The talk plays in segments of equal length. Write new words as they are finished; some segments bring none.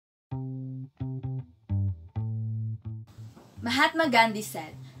Mahatma Gandhi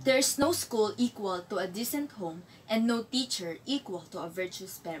said, "There is no school equal to a decent home and no teacher equal to a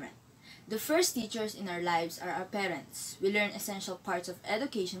virtuous parent." The first teachers in our lives are our parents. We learn essential parts of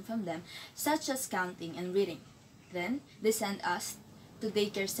education from them, such as counting and reading. Then, they send us to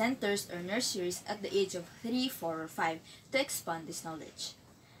daycare centers or nurseries at the age of 3, 4, or 5 to expand this knowledge.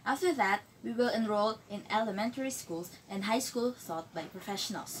 After that, we will enroll in elementary schools and high school taught by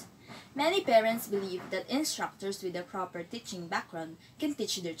professionals. Many parents believe that instructors with a proper teaching background can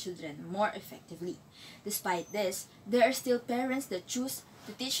teach their children more effectively. Despite this, there are still parents that choose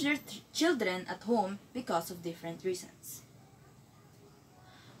to teach their children at home because of different reasons.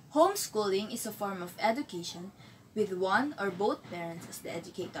 Homeschooling is a form of education with one or both parents as the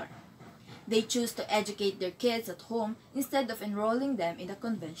educator. They choose to educate their kids at home instead of enrolling them in a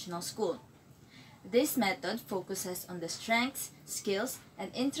conventional school. This method focuses on the strengths, skills, and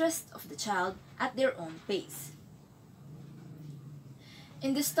interests of the child at their own pace.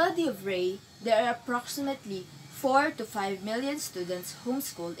 In the study of Ray, there are approximately 4 to 5 million students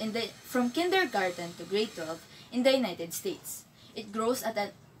homeschooled from kindergarten to grade 12 in the United States. It grows at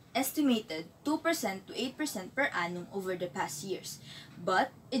an estimated 2% to 8% per annum over the past years, but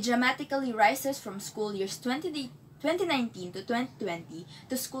it dramatically rises from school years 2019 to 2020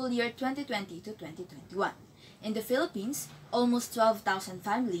 to school year 2020 to 2021. In the Philippines, almost 12,000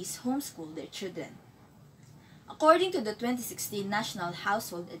 families homeschool their children. According to the 2016 National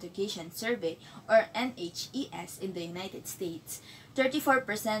Household Education Survey, or NHES, in the United States,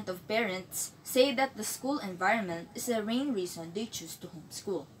 34% of parents say that the school environment is the main reason they choose to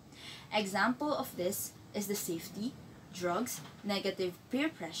homeschool. Example of this is the safety, drugs, negative peer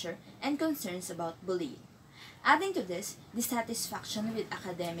pressure, and concerns about bullying. Adding to this, dissatisfaction with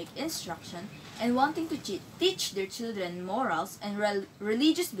academic instruction and wanting to teach their children morals and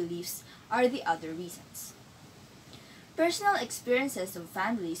religious beliefs are the other reasons. Personal experiences of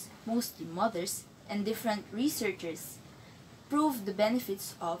families, mostly mothers, and different researchers prove the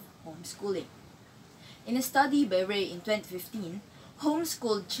benefits of homeschooling. In a study by Ray in 2015,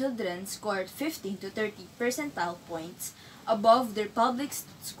 homeschooled children scored 15 to 30 percentile points above their public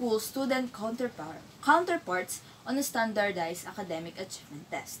school student counterparts on a standardized academic achievement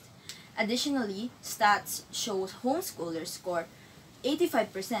test. Additionally, stats show homeschoolers score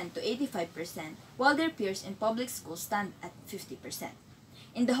 85% to 85%, while their peers in public schools stand at 50%.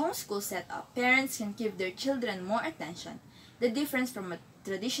 In the homeschool setup, parents can give their children more attention, the difference from a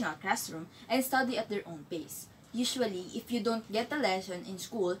traditional classroom, and study at their own pace. Usually, if you don't get a lesson in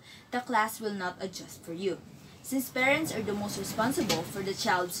school, the class will not adjust for you. Since parents are the most responsible for the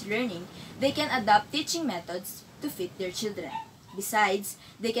child's learning, they can adapt teaching methods to fit their children. Besides,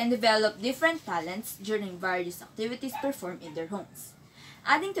 they can develop different talents during various activities performed in their homes.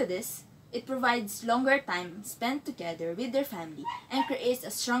 Adding to this, it provides longer time spent together with their family and creates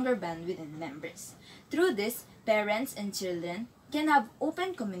a stronger bond within members. Through this, parents and children can have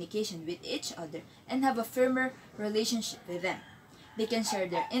open communication with each other and have a firmer relationship with them. They can share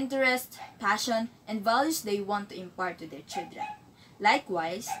their interests, passion, and values they want to impart to their children.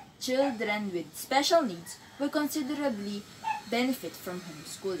 Likewise, children with special needs will considerably benefit from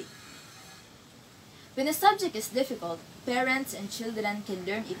homeschooling. When a subject is difficult, parents and children can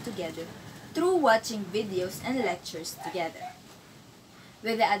learn it together through watching videos and lectures together.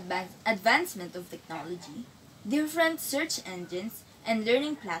 With the advancement of technology, different search engines and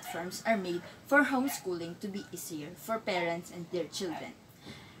learning platforms are made for homeschooling to be easier for parents and their children.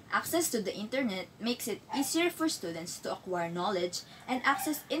 Access to the internet makes it easier for students to acquire knowledge and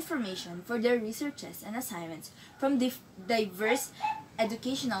access information for their researches and assignments from diverse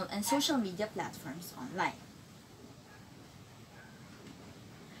educational and social media platforms online.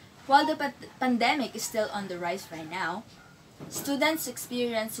 While the pandemic is still on the rise right now, students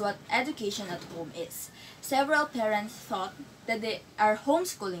experience what education at home is. Several parents thought that they are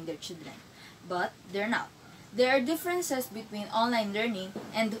homeschooling their children, but they're not. There are differences between online learning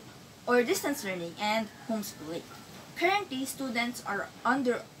or distance learning and homeschooling. Currently, students are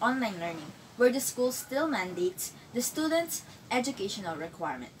under online learning, where the school still mandates the students' educational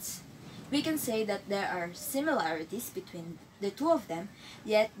requirements. We can say that there are similarities between the two of them,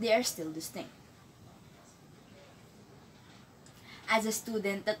 yet they are still distinct. As a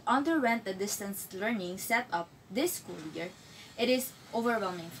student that underwent the distance learning setup this school year, it is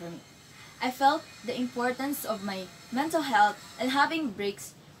overwhelming for me. I felt the importance of my mental health and having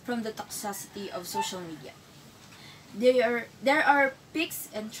breaks from the toxicity of social media. There are peaks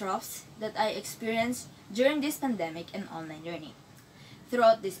and troughs that I experienced during this pandemic and online learning.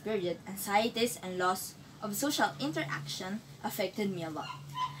 Throughout this period, anxieties and loss of social interaction affected me a lot.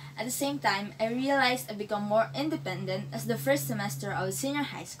 At the same time, I realized I become more independent as the first semester of senior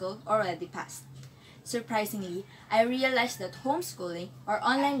high school already passed. Surprisingly, I realized that homeschooling or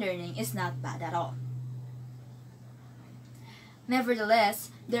online learning is not bad at all. Nevertheless,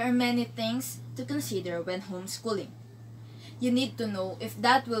 there are many things to consider when homeschooling. You need to know if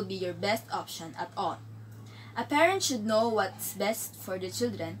that will be your best option at all. A parent should know what's best for the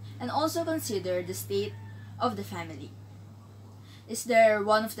children and also consider the state of the family. Is there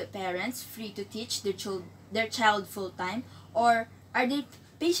one of the parents free to teach their child full-time, or are they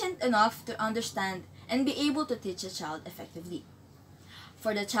patient enough to understand and be able to teach a child effectively?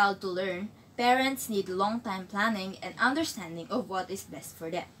 For the child to learn, parents need long-time planning and understanding of what is best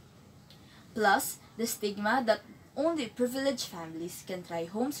for them. Plus, the stigma that only privileged families can try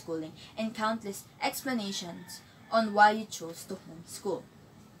homeschooling and countless explanations on why you chose to homeschool.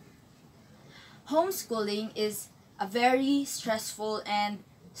 Homeschooling is a very stressful and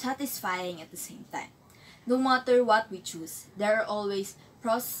satisfying at the same time. No matter what we choose, there are always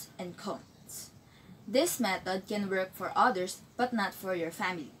pros and cons. This method can work for others but not for your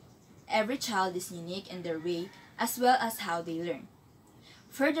family. Every child is unique in their way as well as how they learn.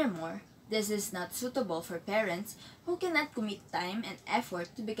 Furthermore, this is not suitable for parents who cannot commit time and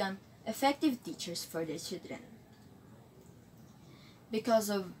effort to become effective teachers for their children. Because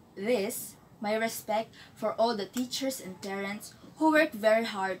of this, my respect for all the teachers and parents who work very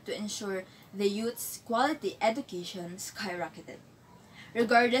hard to ensure the youth's quality education skyrocketed.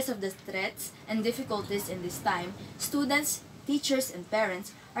 Regardless of the threats and difficulties in this time, students, teachers, and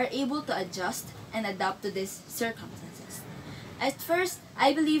parents are able to adjust and adapt to these circumstances. At first,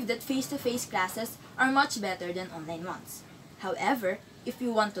 I believe that face-to-face classes are much better than online ones. However, if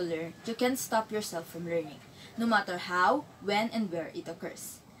you want to learn, you can't stop yourself from learning, no matter how, when, and where it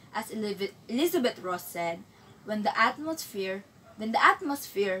occurs. As Elizabeth Ross said, when the atmosphere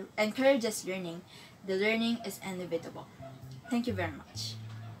encourages learning, the learning is inevitable. Thank you very much.